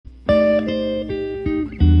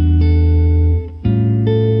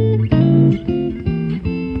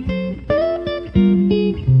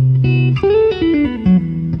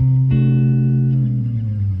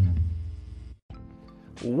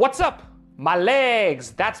My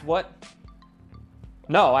legs, that's what.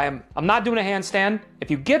 No, I'm not doing a handstand.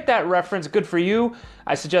 If you get that reference, good for you.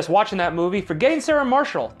 I suggest watching that movie, Forgetting Sarah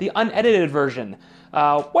Marshall, the unedited version.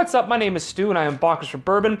 What's up? My name is Stu, and I am Bonkers for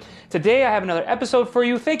Bourbon. Today, I have another episode for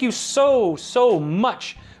you. Thank you so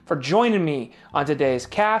much for joining me on today's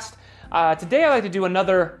cast. Today, I'd like to do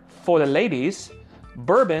another, for the ladies,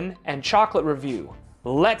 bourbon and chocolate review.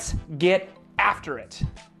 Let's get after it.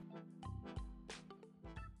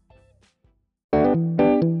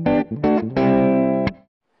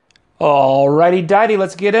 Alrighty, dighty,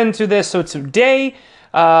 let's get into this. So today,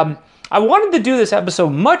 I wanted to do this episode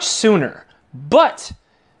much sooner, but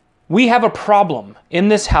we have a problem in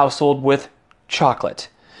this household with chocolate.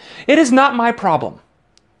 It is not my problem.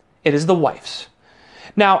 It is the wife's.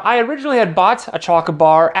 Now, I originally had bought a chocolate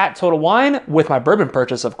bar at Total Wine with my bourbon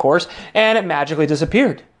purchase, of course, and it magically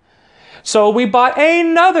disappeared. So we bought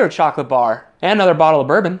another chocolate bar and another bottle of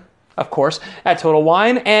bourbon, of course, at Total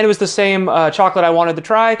Wine, and it was the same chocolate I wanted to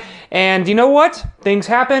try, and you know what? Things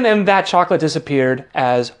happened, and that chocolate disappeared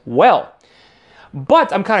as well.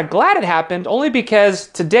 But I'm kind of glad it happened, only because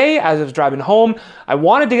today, as I was driving home, I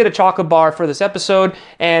wanted to get a chocolate bar for this episode,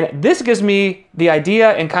 and this gives me the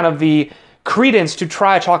idea and kind of the credence to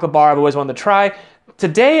try a chocolate bar I've always wanted to try.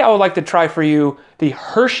 Today, I would like to try for you the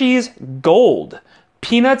Hershey's Gold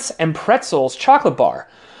Peanuts and Pretzels chocolate bar.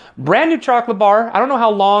 Brand new chocolate bar. I don't know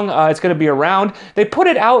how long it's going to be around. They put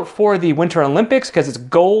it out for the Winter Olympics because it's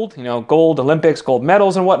gold, gold Olympics, gold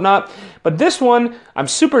medals and whatnot. But this one, I'm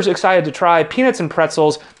super excited to try. Peanuts and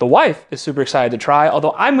pretzels. The wife is super excited to try,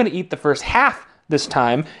 although I'm going to eat the first half this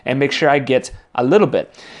time and make sure I get a little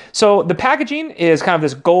bit. So the packaging is kind of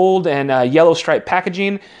this gold and yellow striped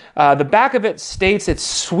packaging. The back of it states it's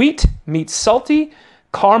sweet meets salty,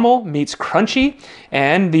 caramel meets crunchy,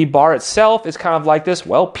 and the bar itself is kind of like this,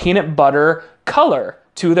 peanut butter color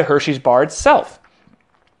to the Hershey's bar itself.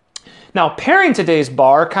 Now, pairing today's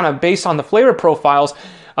bar, kind of based on the flavor profiles,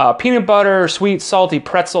 peanut butter, sweet, salty,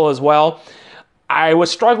 pretzel as well, I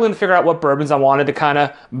was struggling to figure out what bourbons I wanted to kind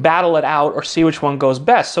of battle it out or see which one goes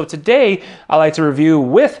best. So today, I like to review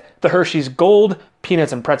with the Hershey's Gold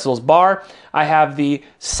Peanuts and Pretzels bar. I have the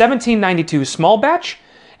 1792 small batch.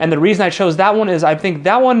 And the reason I chose that one is I think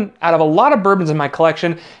that one, out of a lot of bourbons in my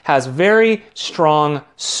collection, has very strong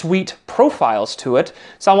sweet profiles to it.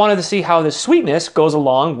 So I wanted to see how the sweetness goes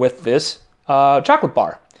along with this chocolate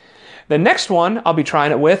bar. The next one I'll be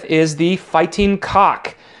trying it with is the Fighting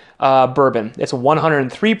Cock bourbon. It's a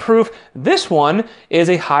 103 proof. This one is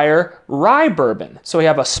a higher rye bourbon. So we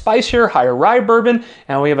have a spicier, higher rye bourbon,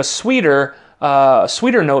 and we have a sweeter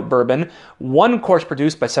note bourbon. One, of course,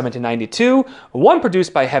 produced by 1792, one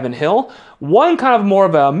produced by Heaven Hill, one kind of more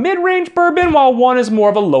of a mid-range bourbon, while one is more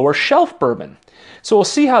of a lower shelf bourbon. So we'll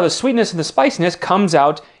see how the sweetness and the spiciness comes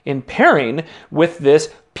out in pairing with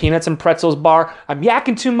this Peanuts and Pretzels bar. I'm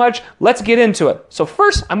yakking too much. Let's get into it. So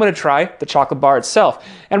first, I'm going to try the chocolate bar itself.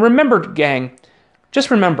 And remember, gang, just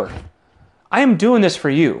remember, I am doing this for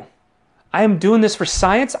you. I am doing this for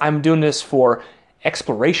science. I'm doing this for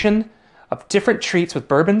exploration of different treats with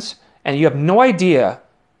bourbons, and you have no idea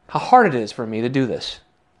how hard it is for me to do this.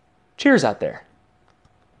 Cheers out there.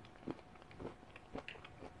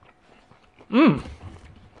 Man,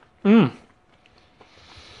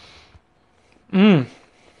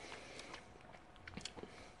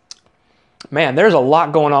 there's a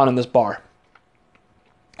lot going on in this bar.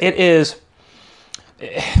 It is,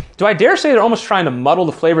 do I dare say they're almost trying to muddle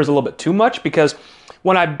the flavors a little bit too much, because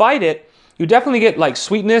when I bite it, you definitely get like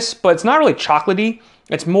sweetness, but it's not really chocolatey.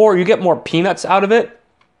 It's more, you get more peanuts out of it.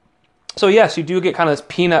 So yes, you do get kind of this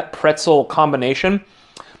peanut pretzel combination.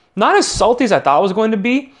 Not as salty as I thought it was going to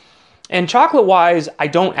be. And chocolate-wise, I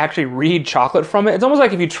don't actually read chocolate from it. It's almost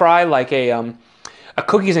like if you try like a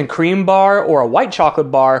cookies and cream bar or a white chocolate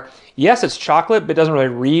bar. Yes, it's chocolate, but it doesn't really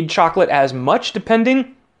read chocolate as much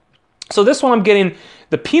depending. So this one I'm getting,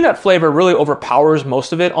 the peanut flavor really overpowers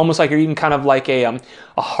most of it, almost like you're eating kind of like a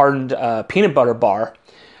hardened peanut butter bar.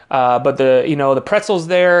 But the pretzels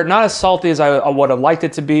there, not as salty as I would have liked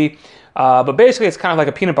it to be. But basically it's kind of like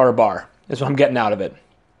a peanut butter bar is what I'm getting out of it.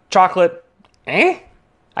 Chocolate,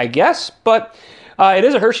 I guess, but it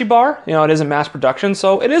is a Hershey bar. It is a mass production,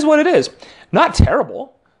 so it is what it is. Not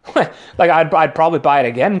terrible. Like I'd probably buy it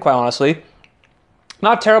again, quite honestly.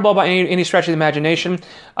 Not terrible by any stretch of the imagination,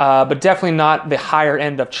 but definitely not the higher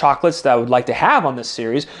end of chocolates that I would like to have on this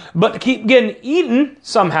series. But to keep getting eaten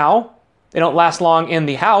somehow, they don't last long in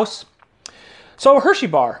the house. So Hershey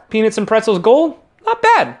bar, Peanuts and Pretzels Gold, not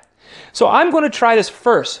bad. So I'm going to try this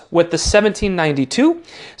first with the 1792.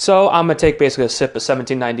 So I'm going to take basically a sip of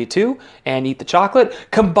 1792 and eat the chocolate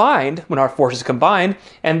combined, when our forces combine,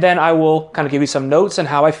 and then I will kind of give you some notes on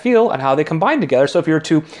how I feel and how they combine together. So if you were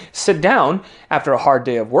to sit down after a hard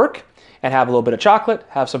day of work and have a little bit of chocolate,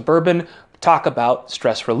 have some bourbon, talk about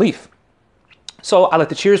stress relief. So I'd like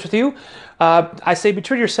to cheers with you. I say be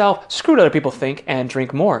true to yourself, screw what other people think, and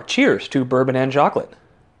drink more. Cheers to bourbon and chocolate.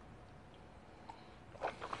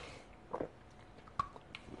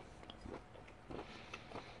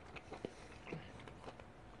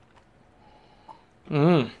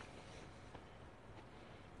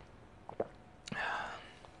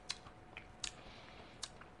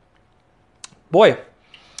 Boy,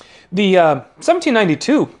 the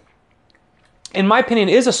 1792, in my opinion,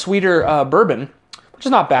 is a sweeter bourbon, which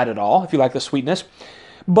is not bad at all if you like the sweetness.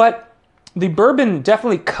 But the bourbon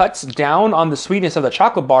definitely cuts down on the sweetness of the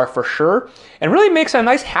chocolate bar for sure, and really makes a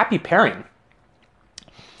nice happy pairing.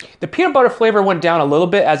 The peanut butter flavor went down a little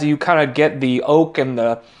bit as you kind of get the oak and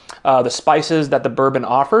the spices that the bourbon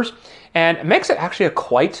offers, and it makes it actually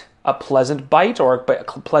quite a pleasant bite, or a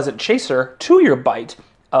pleasant chaser to your bite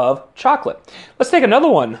of chocolate. Let's take another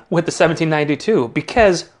one with the 1792,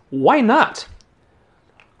 because why not?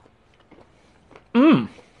 And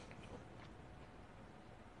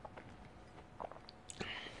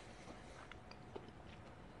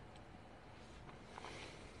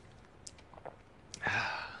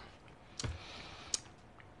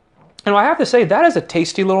I have to say, that is a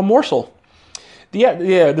tasty little morsel. The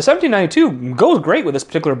 1792 goes great with this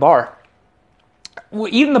particular bar.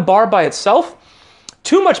 Eating the bar by itself,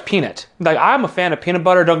 too much peanut. Like, I'm a fan of peanut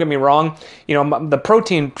butter, don't get me wrong. You know, the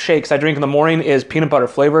protein shakes I drink in the morning is peanut butter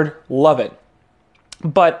flavored. Love it.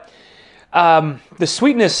 But the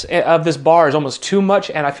sweetness of this bar is almost too much,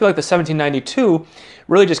 and I feel like the 1792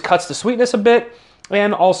 really just cuts the sweetness a bit,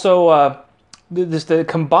 and also this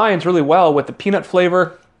combines really well with the peanut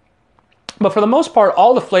flavor. But for the most part,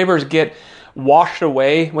 all the flavors get washed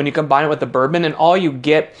away when you combine it with the bourbon, and all you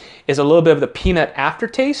get is a little bit of the peanut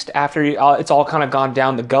aftertaste after it's all kind of gone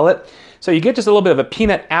down the gullet. So you get just a little bit of a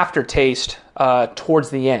peanut aftertaste towards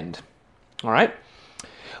the end. All right.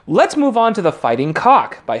 Let's move on to the Fighting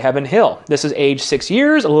Cock by Heaven Hill. This is aged 6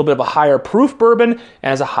 years, a little bit of a higher proof bourbon,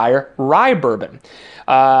 and is a higher rye bourbon.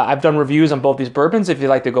 I've done reviews on both these bourbons if you'd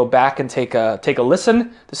like to go back and take a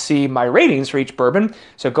listen to see my ratings for each bourbon.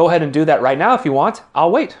 So go ahead and do that right now if you want.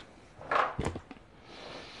 I'll wait.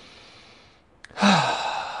 So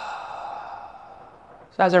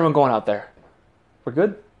how's everyone going out there? We're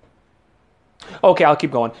good? Okay, I'll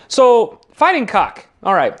keep going. So, Fighting Cock.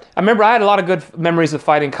 All right. I remember I had a lot of good memories of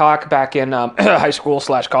Fighting Cock back in high school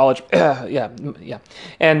 / college. Yeah.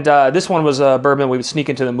 And this one was a bourbon we would sneak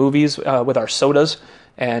into the movies with our sodas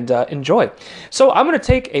and enjoy. So I'm going to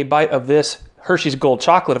take a bite of this Hershey's Gold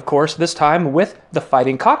Chocolate, of course, this time with the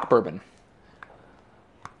Fighting Cock bourbon.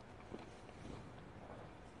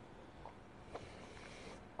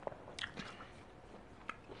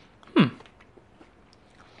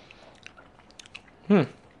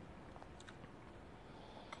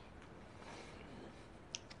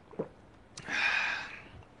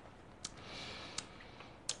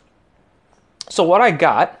 So what I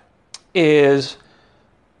got is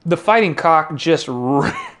the Fighting Cock just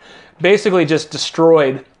basically just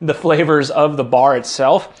destroyed the flavors of the bar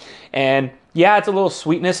itself. And yeah, it's a little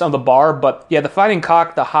sweetness on the bar, but yeah, the Fighting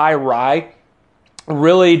Cock, the high rye,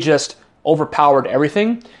 really just overpowered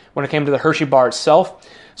everything when it came to the Hershey bar itself.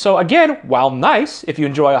 So again, while nice, if you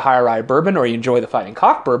enjoy a high rye bourbon or you enjoy the Fighting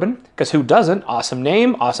Cock bourbon, because who doesn't? Awesome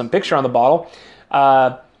name, awesome picture on the bottle.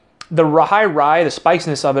 The high rye, the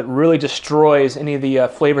spiciness of it really destroys any of the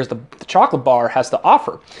flavors the chocolate bar has to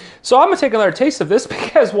offer. So I'm going to take another taste of this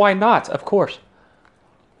because why not? Of course.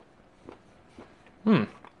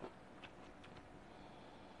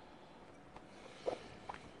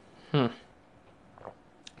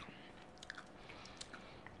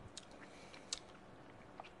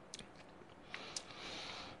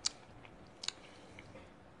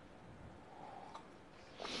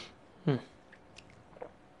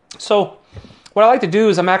 So what I like to do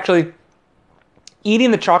is I'm actually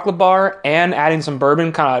eating the chocolate bar and adding some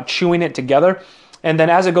bourbon, kind of chewing it together. And then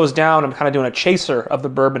as it goes down, I'm kind of doing a chaser of the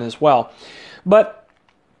bourbon as well. But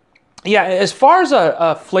yeah, as far as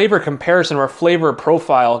a flavor comparison or a flavor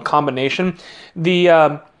profile combination,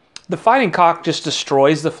 the Fighting Cock just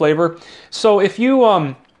destroys the flavor. So if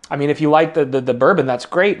you, if you like the bourbon, that's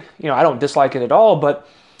great. You know, I don't dislike it at all, but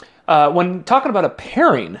when talking about a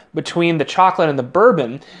pairing between the chocolate and the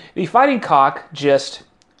bourbon, the Fighting Cock just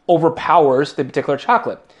overpowers the particular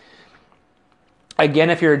chocolate.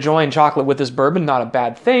 Again, if you're enjoying chocolate with this bourbon, not a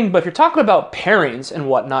bad thing. But if you're talking about pairings and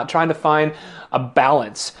whatnot, trying to find a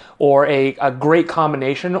balance or a great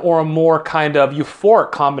combination or a more kind of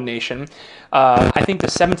euphoric combination, I think the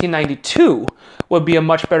 1792 would be a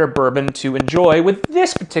much better bourbon to enjoy with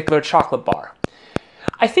this particular chocolate bar.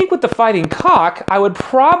 I think with the Fighting Cock, I would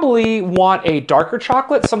probably want a darker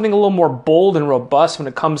chocolate, something a little more bold and robust when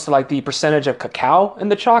it comes to like the percentage of cacao in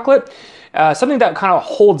the chocolate. Something that kind of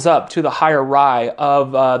holds up to the higher rye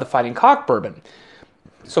of the Fighting Cock bourbon.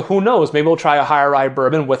 So who knows, maybe we'll try a higher rye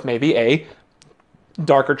bourbon with maybe a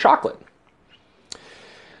darker chocolate.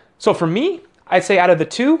 So for me, I'd say out of the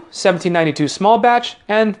two, 1792 small batch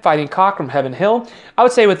and Fighting Cock from Heaven Hill, I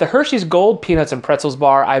would say with the Hershey's Gold Peanuts and Pretzels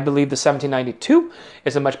bar, I believe the 1792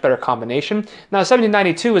 is a much better combination. Now,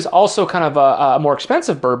 1792 is also kind of a more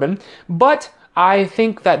expensive bourbon, but I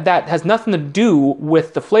think that has nothing to do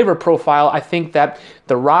with the flavor profile. I think that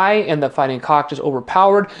the rye and the Fighting Cock just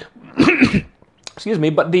overpowered, excuse me,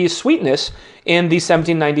 but the sweetness in the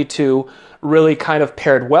 1792 really kind of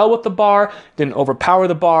paired well with the bar, didn't overpower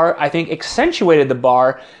the bar, I think accentuated the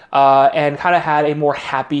bar, and kind of had a more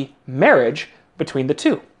happy marriage between the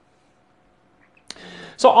two.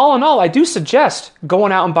 So all in all, I do suggest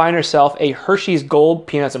going out and buying yourself a Hershey's Gold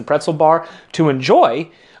Peanuts and Pretzel bar to enjoy.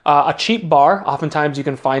 A cheap bar, oftentimes you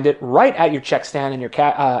can find it right at your check stand in your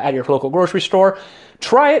at your local grocery store.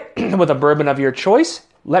 Try it with a bourbon of your choice.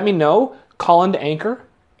 Let me know. Call into Anchor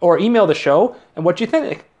or email the show and what you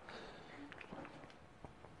think.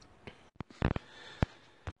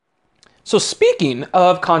 So speaking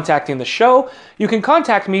of contacting the show, you can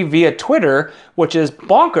contact me via Twitter, which is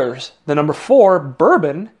bonkers, 4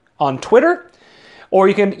 bourbon on Twitter. Or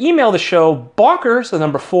you can email the show bonkers,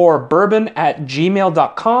 4 bourbon at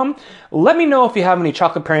gmail.com. Let me know if you have any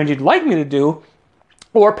chocolate pairings you'd like me to do,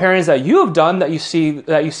 or pairings that you have done that you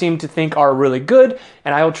seem to think are really good,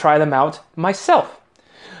 and I will try them out myself.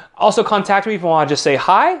 Also contact me if you want to just say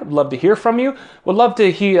hi. I'd love to hear from you. Would love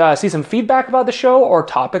to see some feedback about the show or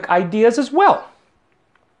topic ideas as well.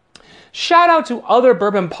 Shout out to other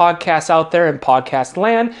bourbon podcasts out there in podcast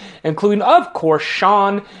land, including, of course,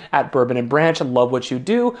 Sean at Bourbon and Branch. I love what you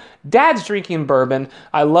do. Dad's Drinking Bourbon.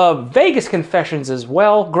 I love Vegas Confessions as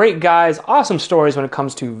well. Great guys, awesome stories when it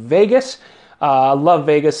comes to Vegas. Love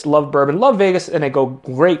Vegas, love bourbon, love Vegas, and they go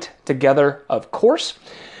great together, of course.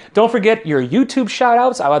 Don't forget your YouTube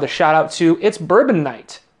shout-outs. I want to shout out to It's Bourbon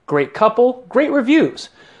Night. Great couple, great reviews.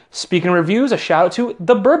 Speaking of reviews, a shout-out to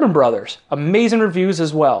the Bourbon Brothers. Amazing reviews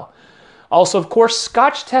as well. Also, of course,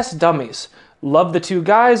 Scotch Test Dummies. Love the two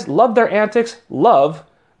guys, love their antics, love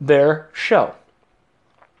their show.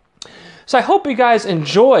 So I hope you guys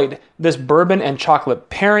enjoyed this bourbon and chocolate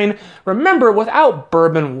pairing. Remember, without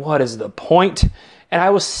bourbon, what is the point? And I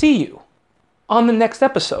will see you on the next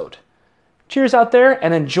episode. Cheers out there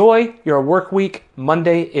and enjoy your work week.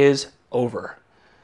 Monday is over.